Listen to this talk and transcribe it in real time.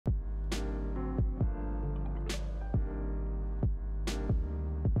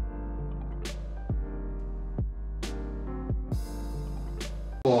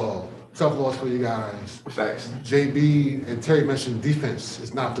Well, tough loss for you guys. Facts. JB and Terry mentioned defense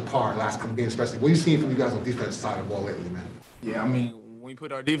is not up to par last couple games, especially. What are you seeing from you guys on defense side of the ball lately, man? Yeah, I mean, when we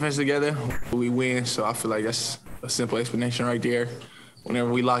put our defense together, we win. So I feel like that's a simple explanation right there.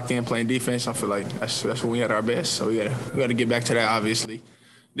 Whenever we locked in playing defense, I feel like that's when we had our best. So we gotta get back to that. Obviously,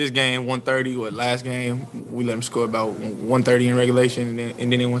 this game 130. Last game we let them score about 130 in regulation,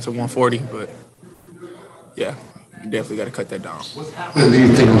 and then it went to 140. But yeah, you definitely got to cut that down. What do you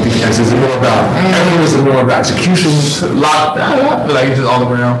think of defense? Is it more about is it more about execution? Locked. I feel like it's just all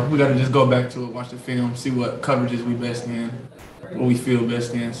around. We got to just go back to it, watch the film, see what coverages we best in, what we feel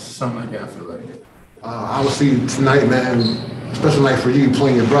best in, something like that. I feel like. Obviously tonight, man, special night for you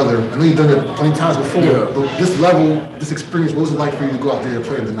playing your brother. I know you've done it plenty of times before, but this level, this experience, what was it like for you to go out there and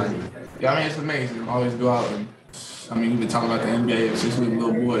play tonight, man? Yeah, I mean, it's amazing. I always go out and, I mean, we've been talking about the NBA since we were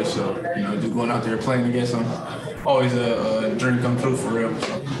little boys, so, you know, just going out there playing against them, always a dream come true for real.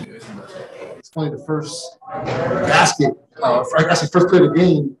 So, yeah, it's funny, the first basket, actually first play of the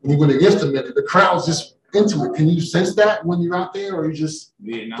game, when you went against them, the crowd's just into it. Can you sense that when you're out there, or you just?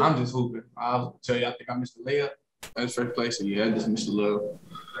 Yeah, no, I'm just hooping. I'll tell you, I think I missed the layup. That's first place, so yeah, I just missed a little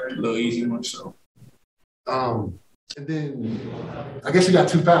easy one. So, and then I guess you got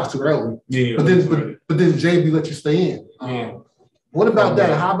 2 fouls too early. Yeah, but then JB let you stay in. Yeah. What about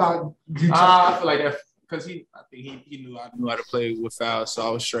that? How about you? I feel like that because I think he knew I knew how to play with fouls, so I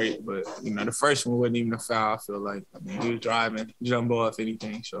was straight. But you know, the first one wasn't even a foul. I feel like he was driving, jump ball if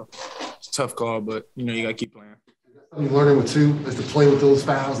anything. So it's a tough call, but you know you gotta keep playing. You learning with 2 is to play with those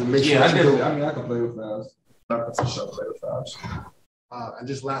fouls and make sure. Yeah, I mean, I can play with fouls. I can for sure play with fouls. And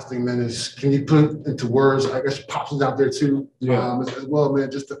just last thing, man, is can you put into words? I guess Pops is out there too, as well,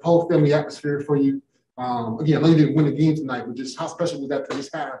 man. Just the whole family atmosphere for you. Again, I know you didn't win the game tonight, but just how special was that to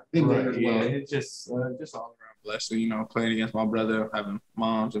just have him there as well? Yeah, it's just all around blessing. You know, playing against my brother, having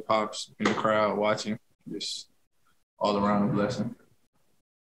moms and pops in the crowd watching, just all around a blessing.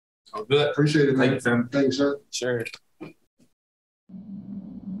 So good. Appreciate it, man. Thank you, Tim. Thanks, sir. Sure.